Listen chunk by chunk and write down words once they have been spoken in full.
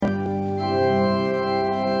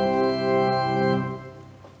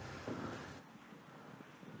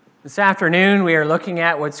This afternoon, we are looking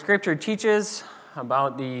at what Scripture teaches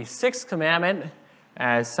about the sixth commandment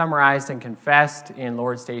as summarized and confessed in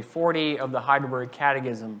Lord's Day 40 of the Heidelberg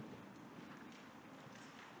Catechism.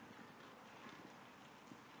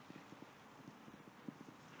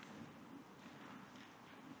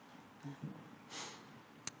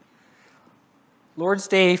 Lord's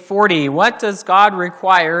Day 40, what does God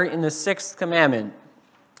require in the sixth commandment?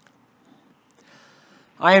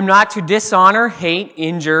 I am not to dishonor, hate,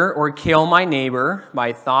 injure, or kill my neighbor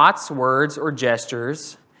by thoughts, words, or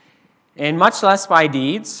gestures, and much less by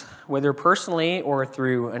deeds, whether personally or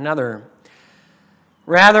through another.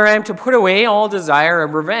 Rather, I am to put away all desire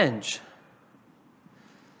of revenge.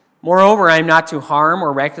 Moreover, I am not to harm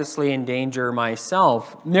or recklessly endanger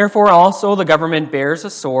myself. Therefore, also the government bears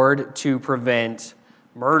a sword to prevent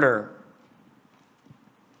murder.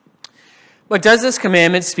 But does this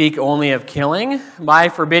commandment speak only of killing? By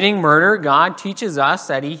forbidding murder, God teaches us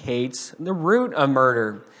that he hates the root of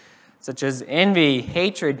murder, such as envy,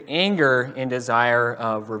 hatred, anger, and desire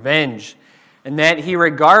of revenge, and that he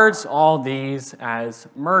regards all these as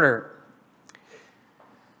murder.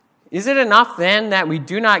 Is it enough then that we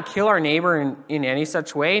do not kill our neighbor in any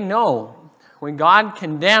such way? No. When God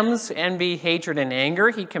condemns envy, hatred, and anger,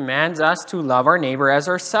 he commands us to love our neighbor as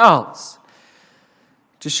ourselves,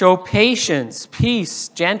 to show patience, peace,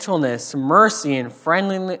 gentleness, mercy, and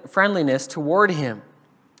friendliness toward him,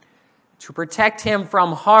 to protect him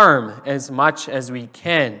from harm as much as we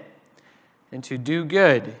can, and to do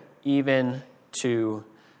good even to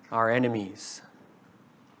our enemies.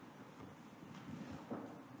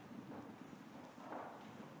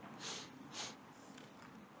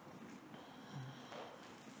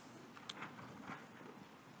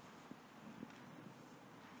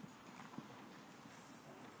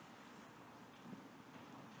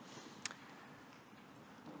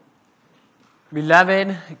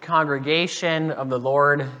 Beloved congregation of the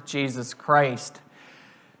Lord Jesus Christ,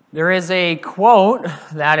 there is a quote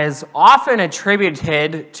that is often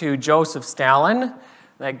attributed to Joseph Stalin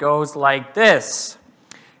that goes like this: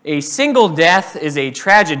 "A single death is a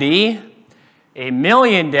tragedy, a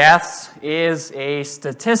million deaths is a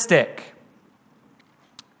statistic."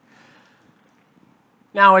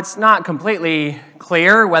 Now, it's not completely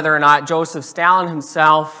clear whether or not Joseph Stalin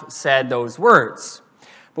himself said those words.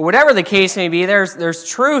 But whatever the case may be, there's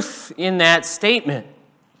truth in that statement.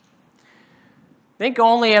 Think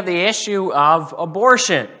only of the issue of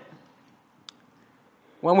abortion.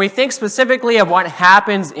 When we think specifically of what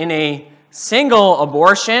happens in a single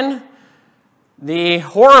abortion, the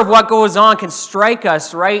horror of what goes on can strike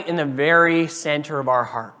us right in the very center of our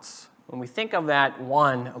hearts when we think of that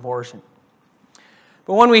one abortion.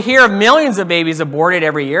 But when we hear of millions of babies aborted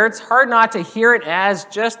every year, it's hard not to hear it as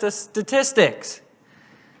just a statistics.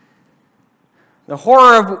 The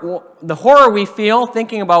horror we feel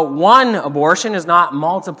thinking about one abortion is not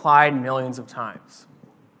multiplied millions of times.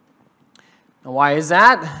 Now, why is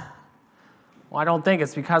that? Well, I don't think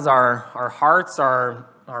it's because our hearts are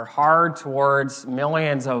hard towards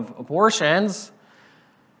millions of abortions.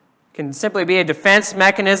 It can simply be a defense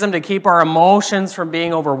mechanism to keep our emotions from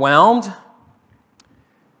being overwhelmed. It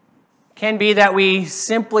can be that we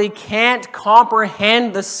simply can't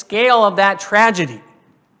comprehend the scale of that tragedy.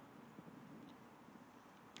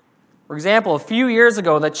 For example, a few years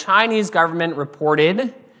ago, the Chinese government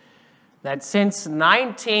reported that since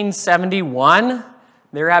 1971,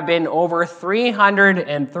 there have been over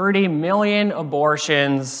 330 million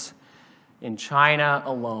abortions in China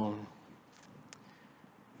alone.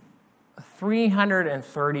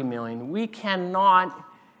 330 million. We cannot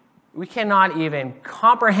even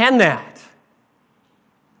comprehend that.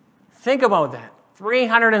 Think about that.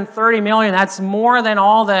 330 million, that's more than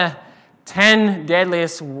all the 10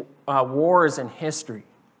 deadliest wars in history.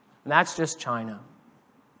 And that's just China.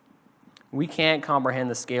 We can't comprehend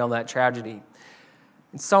the scale of that tragedy.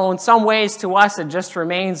 And so in some ways, to us, it just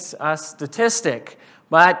remains a statistic.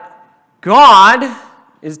 But God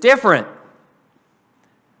is different.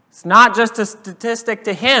 It's not just a statistic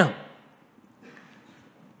to him.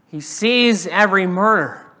 He sees every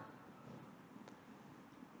murder.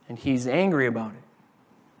 And he's angry about it.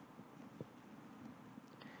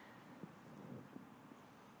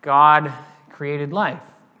 God created life.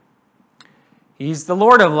 He's the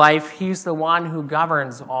Lord of life. He's the one who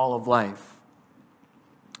governs all of life.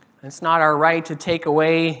 It's not our right to take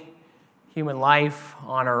away human life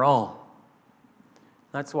on our own.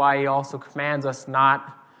 That's why he also commands us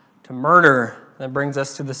not to murder. That brings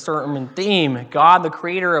us to the sermon theme. God, the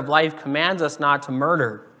creator of life, commands us not to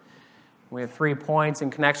murder. We have 3 points in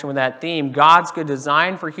connection with that theme. God's good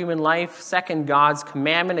design for human life. Second, God's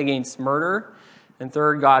commandment against murder. And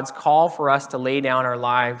third, God's call for us to lay down our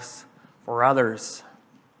lives for others.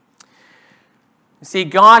 You see,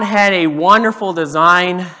 God had a wonderful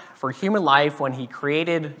design for human life when He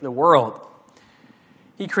created the world.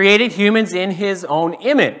 He created humans in His own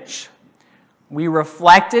image. We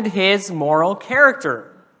reflected His moral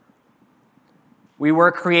character. We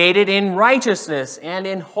were created in righteousness and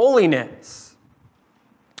in holiness.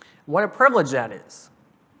 What a privilege that is.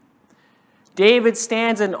 David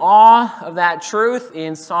stands in awe of that truth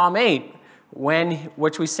in Psalm 8,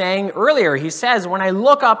 which we sang earlier. He says, "When I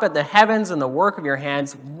look up at the heavens and the work of your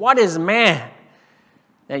hands, what is man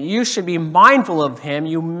that you should be mindful of him?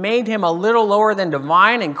 You made him a little lower than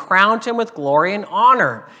divine and crowned him with glory and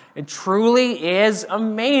honor." It truly is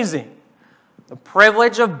amazing. The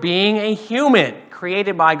privilege of being a human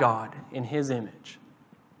created by God in His image.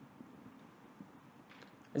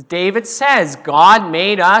 As David says, God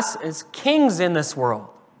made us as kings in this world,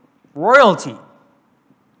 royalty.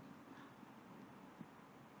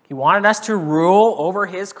 He wanted us to rule over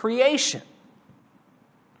His creation.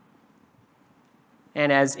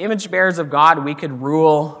 And as image bearers of God, we could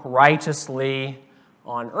rule righteously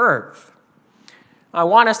on earth. I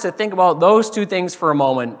want us to think about those two things for a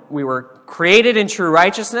moment. We were created in true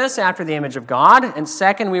righteousness after the image of God, and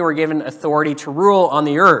second, we were given authority to rule on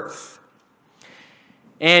the earth.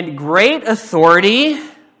 And great authority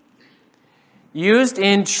used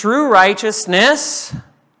in true righteousness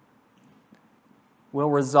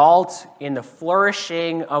will result in the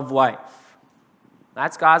flourishing of life.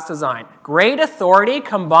 That's God's design. Great authority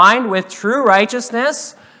combined with true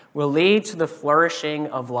righteousness will lead to the flourishing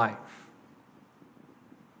of life.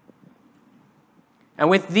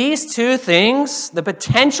 And with these two things, the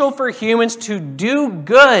potential for humans to do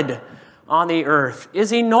good on the earth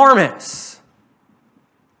is enormous.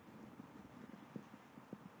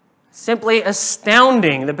 Simply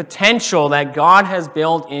astounding, the potential that God has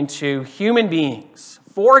built into human beings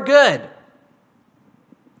for good.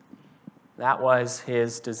 That was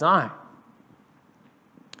His design.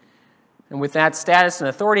 And with that status and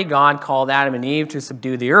authority, God called Adam and Eve to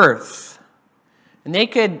subdue the earth. And they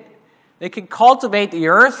could cultivate the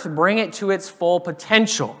earth, bring it to its full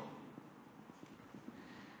potential.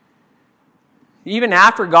 Even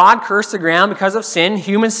after God cursed the ground because of sin,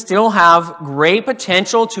 humans still have great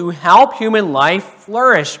potential to help human life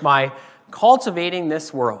flourish by cultivating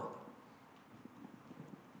this world.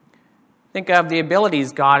 Think of the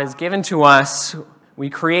abilities God has given to us. We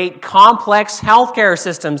create complex healthcare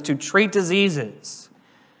systems to treat diseases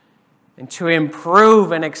and to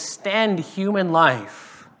improve and extend human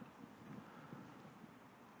life.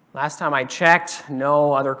 Last time I checked,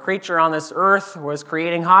 no other creature on this earth was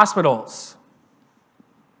creating hospitals.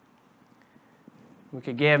 We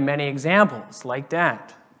could give many examples like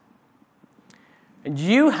that. And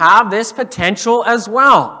you have this potential as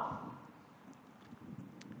well.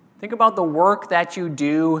 Think about the work that you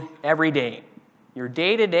do every day, your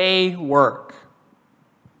day-to-day work.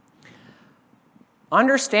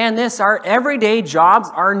 Understand this, our everyday jobs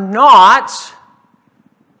are not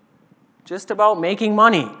just about making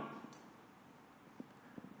money.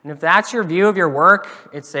 And if that's your view of your work,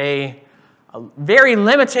 it's a very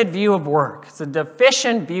limited view of work. It's a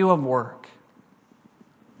deficient view of work.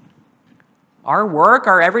 Our work,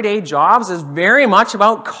 our everyday jobs, is very much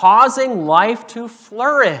about causing life to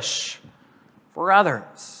flourish for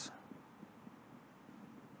others.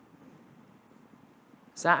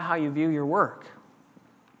 Is that how you view your work?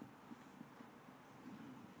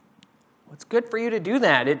 Well, it's good for you to do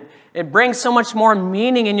that. It brings so much more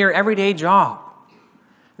meaning in your everyday job.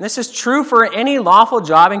 And this is true for any lawful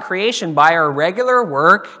job in creation. By our regular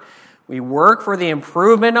work, we work for the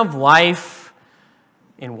improvement of life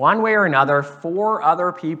in one way or another for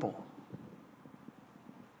other people.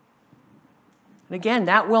 And again,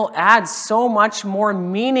 that will add so much more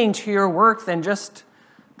meaning to your work than just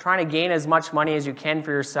trying to gain as much money as you can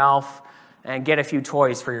for yourself and get a few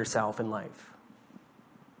toys for yourself in life.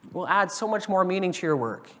 It will add so much more meaning to your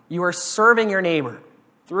work. You are serving your neighbor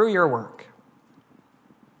through your work.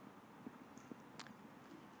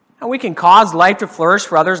 And we can cause life to flourish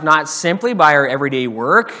for others not simply by our everyday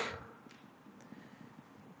work.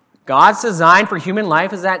 God's design for human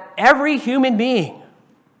life is that every human being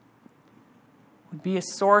would be a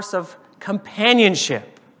source of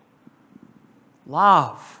companionship,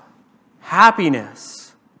 love,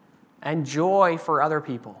 happiness, and joy for other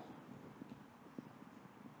people.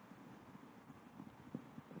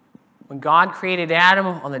 When God created Adam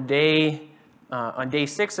on day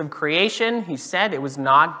 6 of creation, He said it was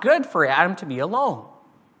not good for Adam to be alone.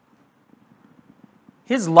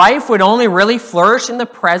 His life would only really flourish in the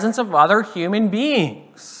presence of other human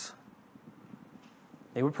beings.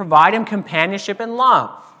 They would provide him companionship and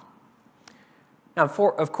love. Now,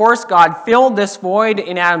 of course, God filled this void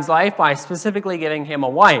in Adam's life by specifically giving him a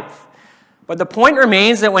wife. But the point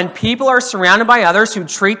remains that when people are surrounded by others who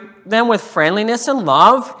treat them with friendliness and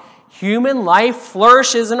love, human life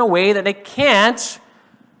flourishes in a way that it can't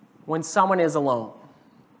when someone is alone.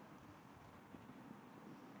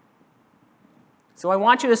 So I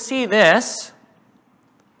want you to see this,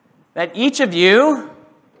 that each of you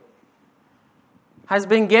has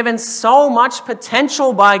been given so much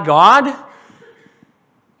potential by God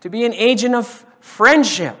to be an agent of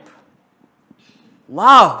friendship,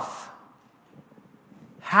 love,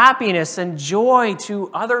 happiness, and joy to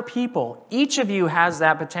other people. Each of you has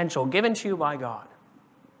that potential given to you by God.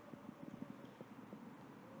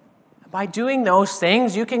 By doing those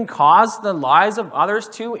things, you can cause the lives of others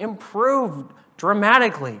to improve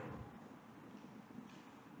dramatically.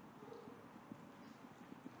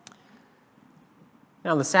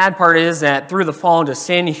 Now, the sad part is that through the fall into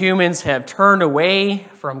sin, humans have turned away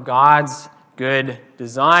from God's good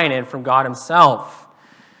design and from God himself.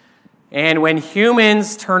 And when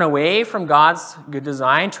humans turn away from God's good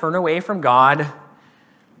design, turn away from God,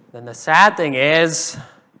 then the sad thing is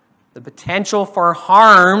the potential for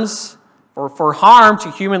harm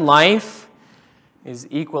to human life is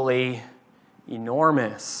equally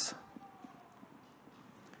enormous.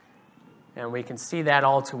 And we can see that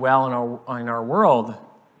all too well in our world.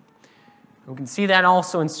 We can see that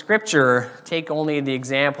also in Scripture. Take only the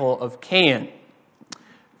example of Cain.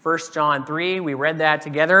 1 John 3, we read that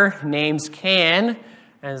together, names Cain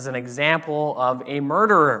as an example of a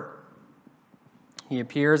murderer. He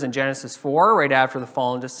appears in Genesis 4, right after the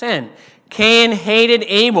fall into sin. Cain hated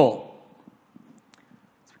Abel.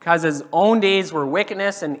 It's because his own deeds were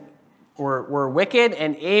wickedness and were wicked,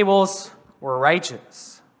 and Abel's were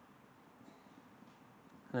righteous.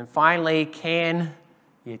 And then finally, Cain,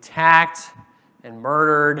 he attacked and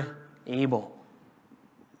murdered Abel.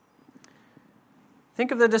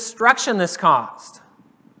 Think of the destruction this caused.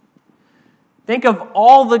 Think of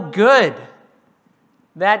all the good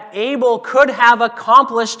that Abel could have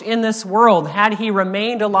accomplished in this world had he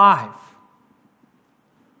remained alive.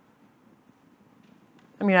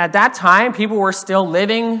 I mean, at that time, people were still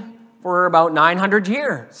living for about 900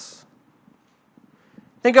 years.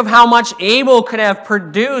 Think of how much Abel could have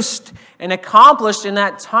produced and accomplished in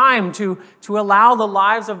that time to allow the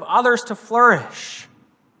lives of others to flourish.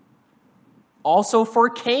 Also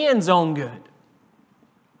for Cain's own good.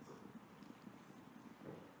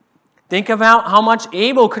 Think about how much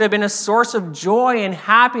Abel could have been a source of joy and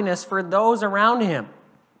happiness for those around him.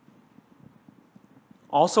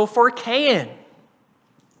 Also for Cain.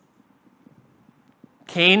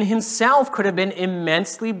 Cain himself could have been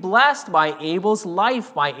immensely blessed by Abel's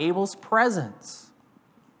life, by Abel's presence.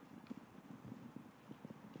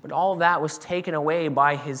 But all of that was taken away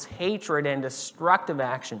by his hatred and destructive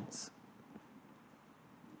actions.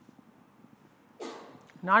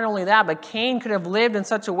 Not only that, but Cain could have lived in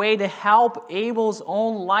such a way to help Abel's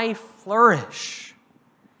own life flourish.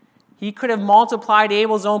 He could have multiplied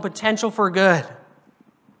Abel's own potential for good.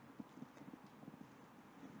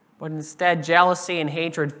 But instead, jealousy and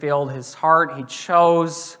hatred filled his heart. He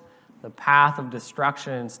chose the path of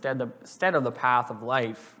destruction instead of the path of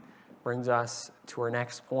life. Brings us to our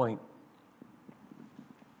next point.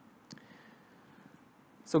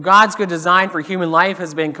 So God's good design for human life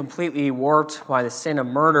has been completely warped by the sin of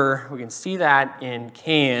murder. We can see that in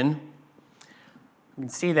Cain. We can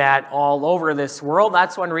see that all over this world.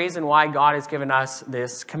 That's one reason why God has given us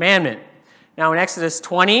this commandment. Now in Exodus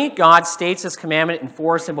 20, God states this commandment in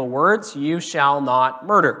 4 simple words: you shall not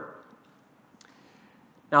murder.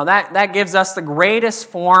 Now that gives us the greatest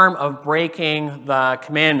form of breaking the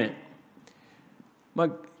commandment.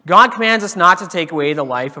 But God commands us not to take away the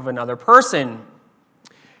life of another person.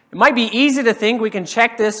 It might be easy to think we can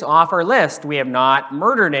check this off our list. We have not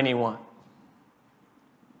murdered anyone.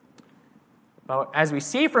 But as we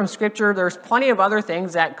see from Scripture, there's plenty of other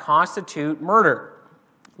things that constitute murder.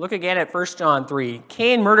 Look again at 1 John 3.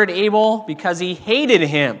 Cain murdered Abel because he hated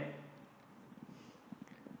him.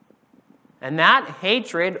 And that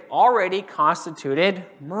hatred already constituted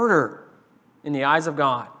murder in the eyes of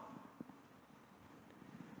God.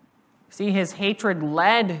 See, his hatred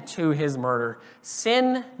led to his murder.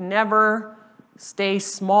 Sin never stays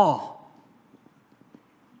small.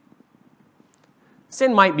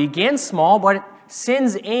 Sin might begin small, but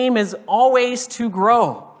sin's aim is always to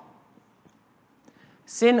grow.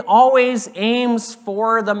 Sin always aims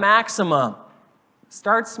for the maximum.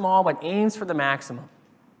 Starts small, but aims for the maximum.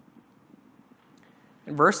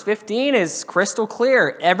 And verse 15 is crystal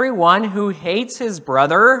clear. Everyone who hates his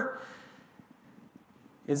brother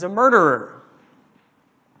is a murderer.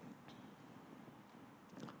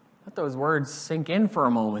 Let those words sink in for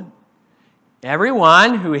a moment.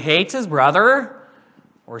 Everyone who hates his brother,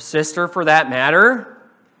 or sister for that matter,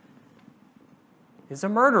 is a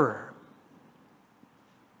murderer.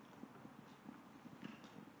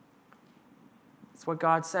 That's what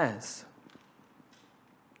God says.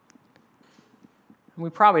 We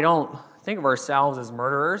probably don't think of ourselves as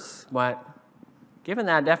murderers, but given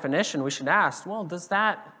that definition, we should ask, well, does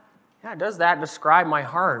that describe my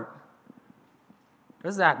heart?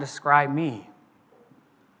 Does that describe me?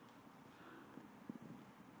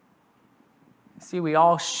 See, we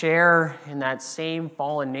all share in that same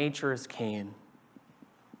fallen nature as Cain.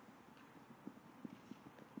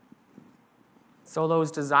 So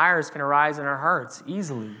those desires can arise in our hearts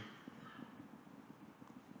easily.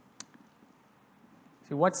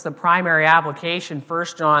 See, what's the primary application 1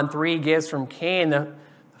 John 3 gives from Cain? The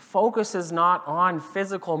focus is not on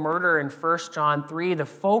physical murder in 1 John 3. The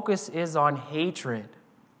focus is on hatred.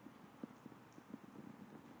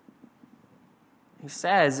 He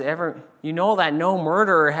says, you know that no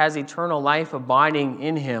murderer has eternal life abiding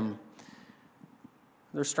in him.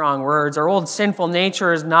 They're strong words. Our old sinful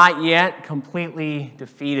nature is not yet completely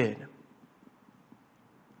defeated.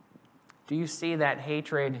 Do you see that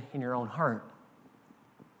hatred in your own heart?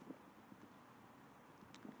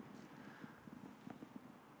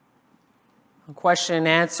 Question and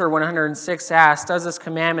answer 106 asks, does this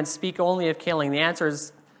commandment speak only of killing? The answer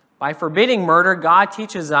is, by forbidding murder, God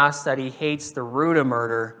teaches us that he hates the root of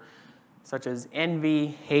murder, such as envy,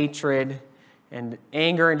 hatred, and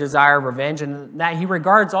anger and desire of revenge, and that he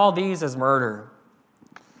regards all these as murder.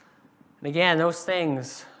 And again, those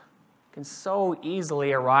things can so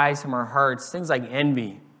easily arise from our hearts, things like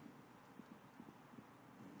envy.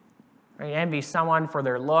 Right? Envy someone for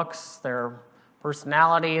their looks, their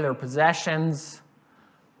personality, their possessions,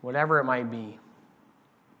 whatever it might be.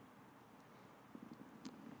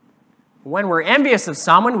 When we're envious of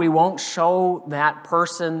someone, we won't show that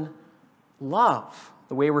person love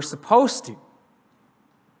the way we're supposed to.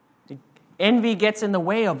 Envy gets in the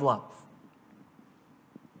way of love.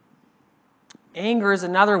 Anger is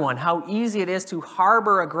another one. How easy it is to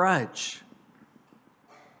harbor a grudge.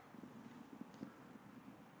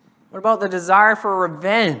 What about the desire for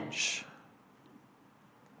revenge?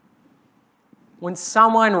 When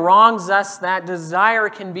someone wrongs us, that desire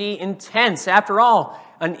can be intense. After all,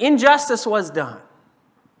 an injustice was done.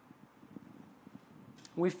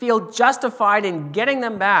 We feel justified in getting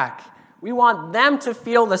them back. We want them to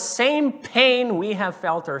feel the same pain we have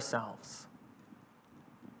felt ourselves.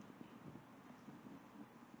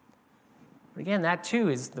 But again, that too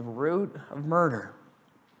is the root of murder.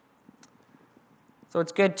 So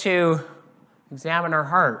it's good to examine our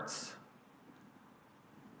hearts.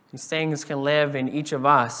 These things can live in each of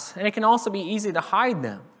us, and it can also be easy to hide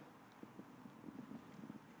them.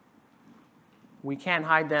 We can't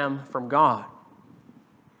hide them from God.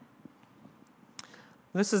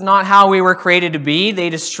 This is not how we were created to be. They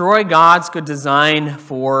destroy God's good design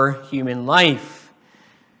for human life.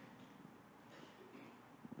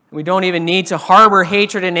 We don't even need to harbor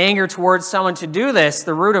hatred and anger towards someone to do this.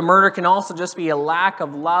 The root of murder can also just be a lack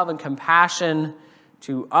of love and compassion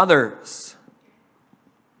to others.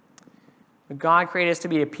 But God created us to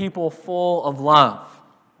be a people full of love.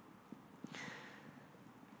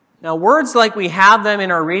 Now, words like we have them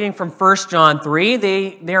in our reading from 1 John 3,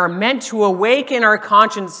 they are meant to awaken our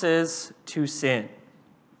consciences to sin.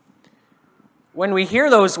 When we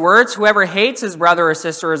hear those words, whoever hates his brother or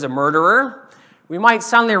sister is a murderer, we might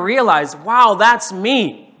suddenly realize, wow, that's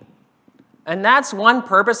me. And that's one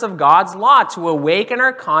purpose of God's law, to awaken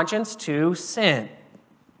our conscience to sin.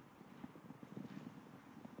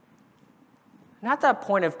 And at that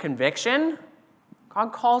point of conviction,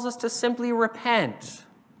 God calls us to simply repent.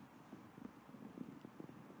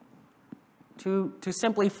 To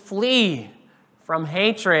simply flee from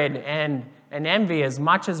hatred and envy as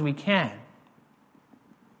much as we can.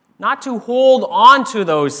 Not to hold on to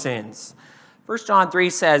those sins. 1 John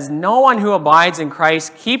 3 says, no one who abides in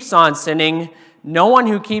Christ keeps on sinning. No one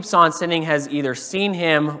who keeps on sinning has either seen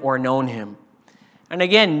him or known him. And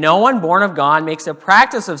again, no one born of God makes a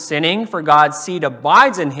practice of sinning, for God's seed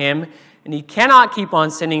abides in him, and he cannot keep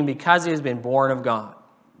on sinning because he has been born of God.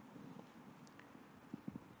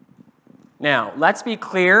 Now, let's be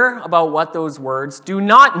clear about what those words do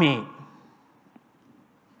not mean.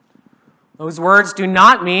 Those words do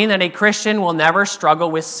not mean that a Christian will never struggle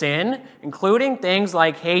with sin, including things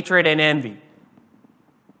like hatred and envy.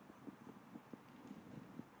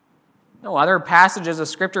 No, other passages of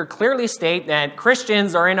Scripture clearly state that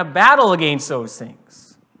Christians are in a battle against those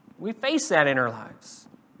things. We face that in our lives.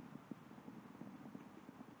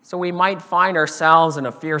 So we might find ourselves in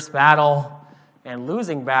a fierce battle and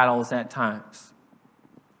losing battles at times.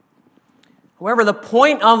 However, the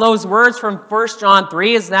point of those words from 1 John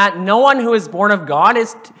 3 is that no one who is born of God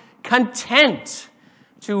is content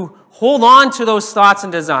to hold on to those thoughts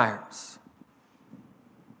and desires.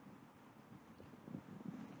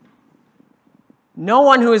 No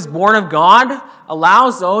one who is born of God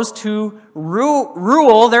allows those to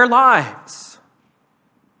rule their lives.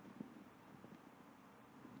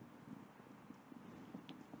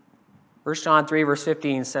 First John 3 verse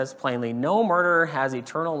 15 says plainly, "No murderer has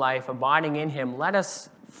eternal life abiding in him. Let us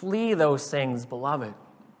flee those things, beloved."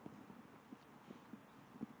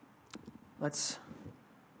 Let's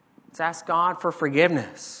ask God for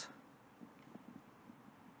forgiveness.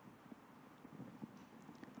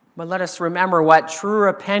 But let us remember what true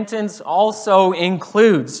repentance also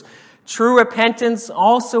includes. True repentance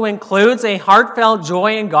also includes a heartfelt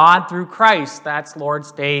joy in God through Christ. That's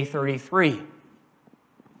Lord's Day 33.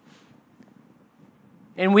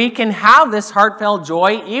 And we can have this heartfelt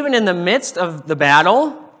joy even in the midst of the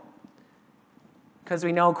battle because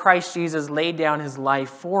we know Christ Jesus laid down his life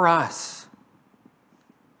for us.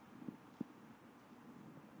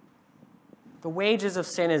 The wages of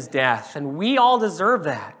sin is death, and we all deserve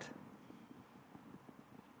that.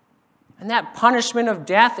 And that punishment of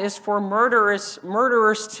death is for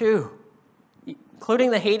murderers too,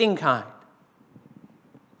 including the hating kind.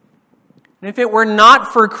 And if it were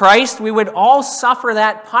not for Christ, we would all suffer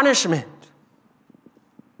that punishment.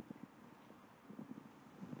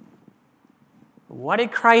 What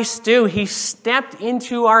did Christ do? He stepped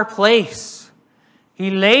into our place. He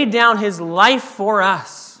laid down his life for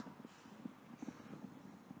us.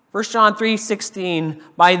 1 John 3:16,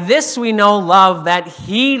 "By this we know love, that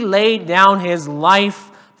he laid down his life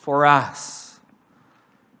for us."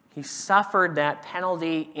 He suffered that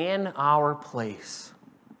penalty in our place.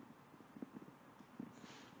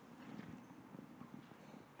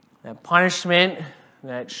 That punishment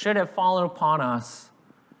that should have fallen upon us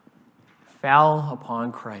fell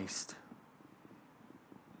upon Christ.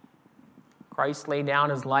 Christ laid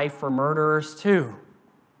down his life for murderers too.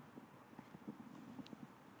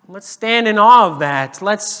 Let's stand in awe of that.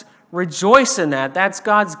 Let's rejoice in that. That's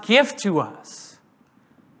God's gift to us.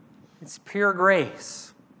 It's pure grace.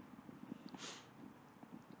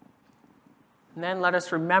 And then let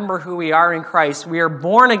us remember who we are in Christ. We are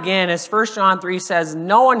born again. As 1 John 3 says,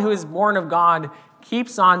 no one who is born of God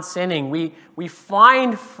keeps on sinning. We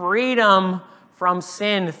find freedom from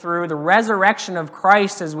sin through the resurrection of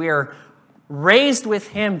Christ as we are raised with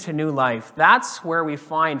him to new life. That's where we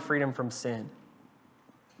find freedom from sin.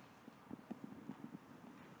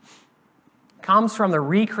 It comes from the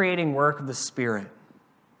recreating work of the Spirit.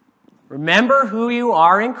 Remember who you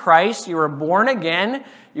are in Christ. You were born again.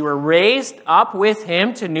 You were raised up with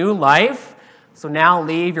him to new life. So now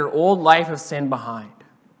leave your old life of sin behind.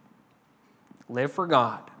 Live for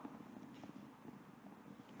God.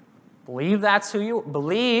 Believe that is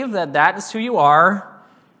who you are.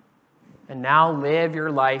 And now live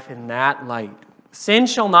your life in that light. Sin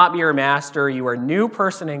shall not be your master. You are a new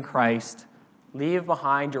person in Christ. Leave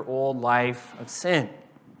behind your old life of sin.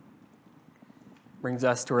 Brings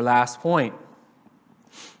us to our last point.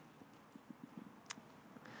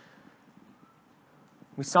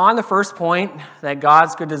 We saw in the first point that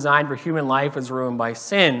God's good design for human life was ruined by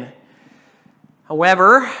sin.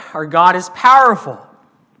 However, our God is powerful.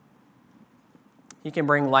 He can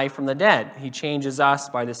bring life from the dead. He changes us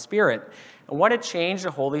by the Spirit. And what a change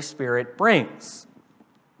the Holy Spirit brings.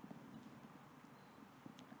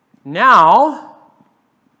 Now,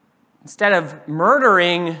 instead of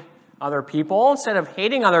murdering other people, instead of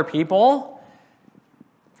hating other people,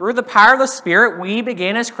 through the power of the Spirit, we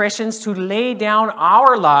begin as Christians to lay down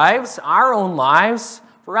our lives, our own lives,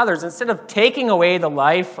 for others. Instead of taking away the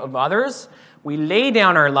life of others, we lay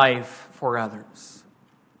down our life for others.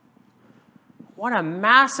 What a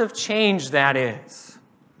massive change that is.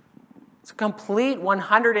 It's a complete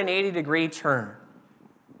 180-degree turn.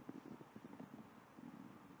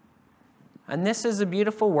 And this is a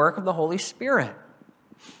beautiful work of the Holy Spirit.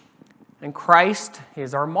 And Christ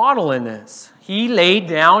is our model in this. He laid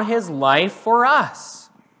down his life for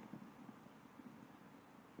us.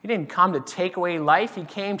 He didn't come to take away life. He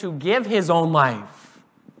came to give his own life.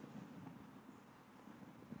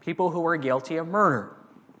 People who were guilty of murder.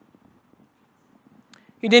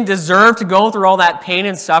 He didn't deserve to go through all that pain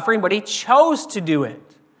and suffering, but he chose to do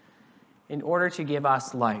it in order to give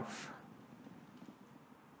us life.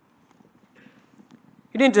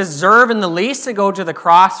 He didn't deserve in the least to go to the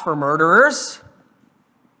cross for murderers,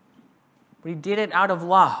 but he did it out of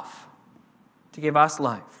love to give us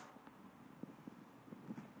life.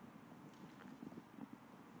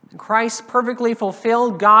 Christ perfectly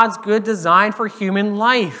fulfilled God's good design for human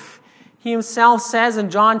life. He himself says in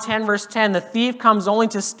John 10, verse 10, "The thief comes only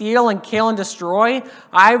to steal and kill and destroy.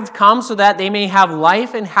 I've come so that they may have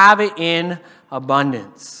life and have it in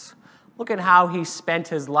abundance." Look at how he spent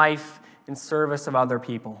his life in service of other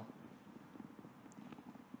people.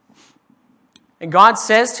 And God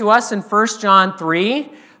says to us in 1 John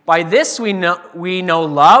 3, "By this we know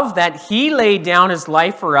love, that he laid down his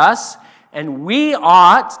life for us, and we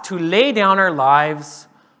ought to lay down our lives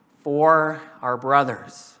for our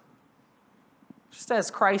brothers." Just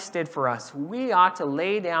as Christ did for us, we ought to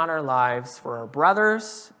lay down our lives for our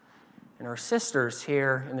brothers and our sisters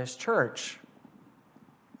here in this church.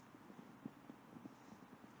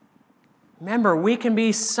 Remember, we can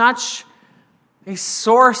be such a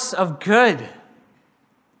source of good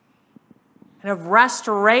and of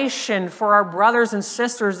restoration for our brothers and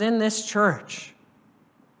sisters in this church.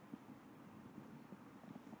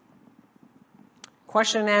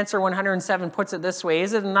 Question and answer 107 puts it this way: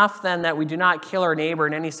 is it enough then that we do not kill our neighbor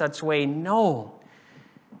in any such way? No.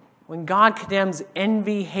 When God condemns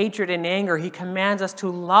envy, hatred, and anger, he commands us to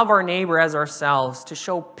love our neighbor as ourselves, to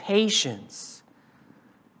show patience,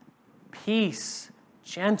 peace,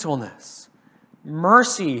 gentleness,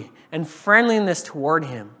 mercy, and friendliness toward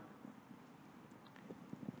him,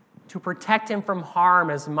 to protect him from harm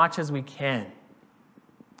as much as we can,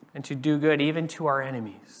 and to do good even to our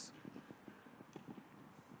enemies.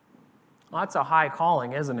 Well, that's a high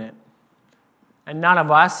calling, isn't it? And none of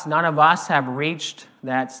us have reached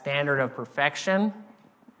that standard of perfection.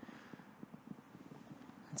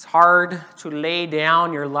 It's hard to lay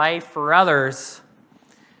down your life for others.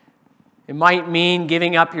 It might mean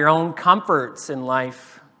giving up your own comforts in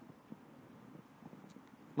life.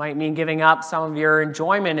 It might mean giving up some of your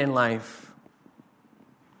enjoyment in life.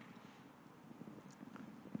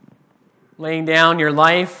 Laying down your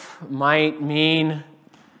life might mean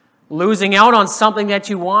losing out on something that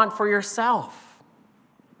you want for yourself.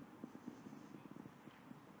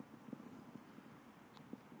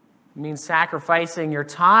 It means sacrificing your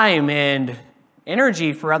time and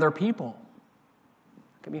energy for other people.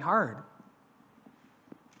 It can be hard.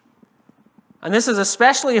 And this is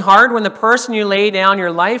especially hard when the person you lay down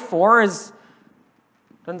your life for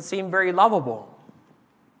doesn't seem very lovable.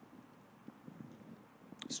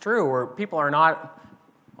 It's true, where people are not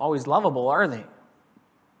always lovable, are they?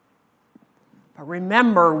 But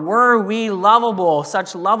remember, were we lovable,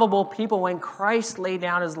 such lovable people when Christ laid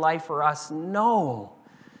down his life for us? No.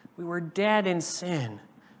 We were dead in sin,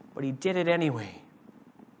 but he did it anyway.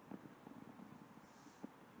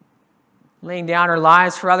 Laying down our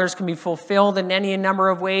lives for others can be fulfilled in any number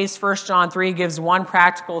of ways. 1 John 3 gives one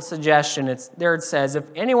practical suggestion. It says, "If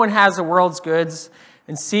anyone has the world's goods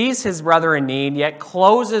and sees his brother in need, yet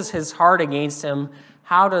closes his heart against him,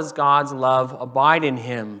 how does God's love abide in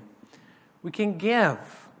him?" We can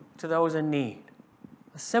give to those in need.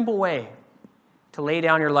 A simple way to lay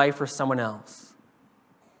down your life for someone else.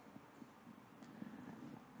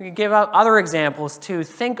 We can give out other examples too.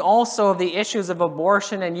 Think also of the issues of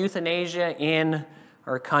abortion and euthanasia in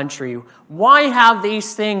our country. Why have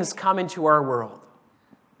these things come into our world?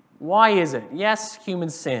 Why is it? Yes, human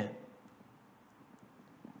sin.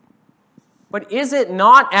 But is it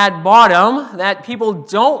not at bottom that people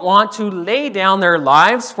don't want to lay down their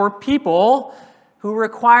lives for people who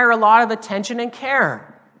require a lot of attention and care?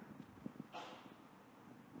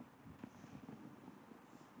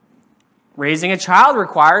 Raising a child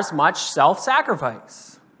requires much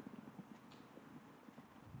self-sacrifice.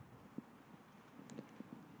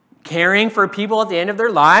 Caring for people at the end of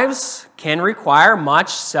their lives can require much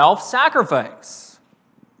self-sacrifice.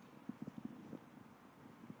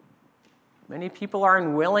 Many people are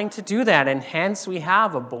unwilling to do that, and hence we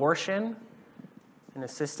have abortion and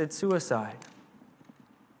assisted suicide.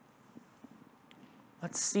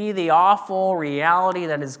 Let's see the awful reality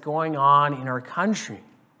that is going on in our country.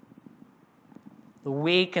 The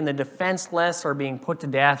weak and the defenseless are being put to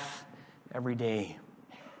death every day.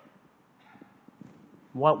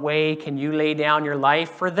 What way can you lay down your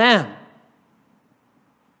life for them?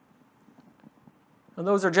 Well,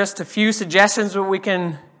 those are just a few suggestions that we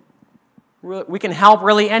can help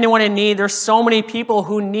really anyone in need. There's so many people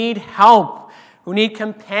who need help, who need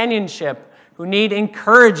companionship, who need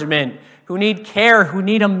encouragement, who need care, who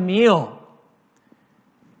need a meal,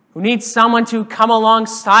 who need someone to come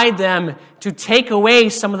alongside them to take away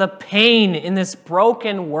some of the pain in this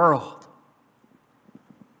broken world.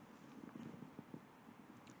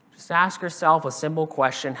 Just ask yourself a simple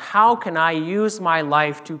question: how can I use my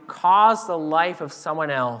life to cause the life of someone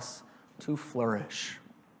else to flourish?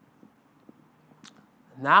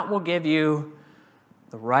 And that will give you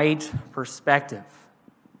the right perspective.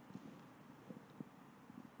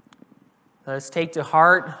 Let us take to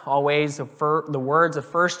heart always the words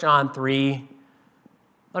of 1 John 3.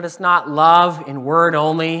 Let us not love in word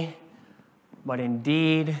only, but in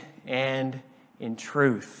deed and in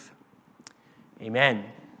truth. Amen.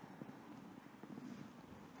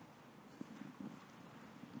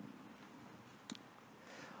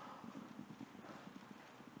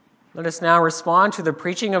 Let us now respond to the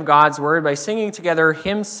preaching of God's word by singing together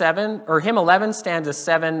hymn 11, stanzas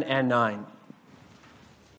 7 and 9.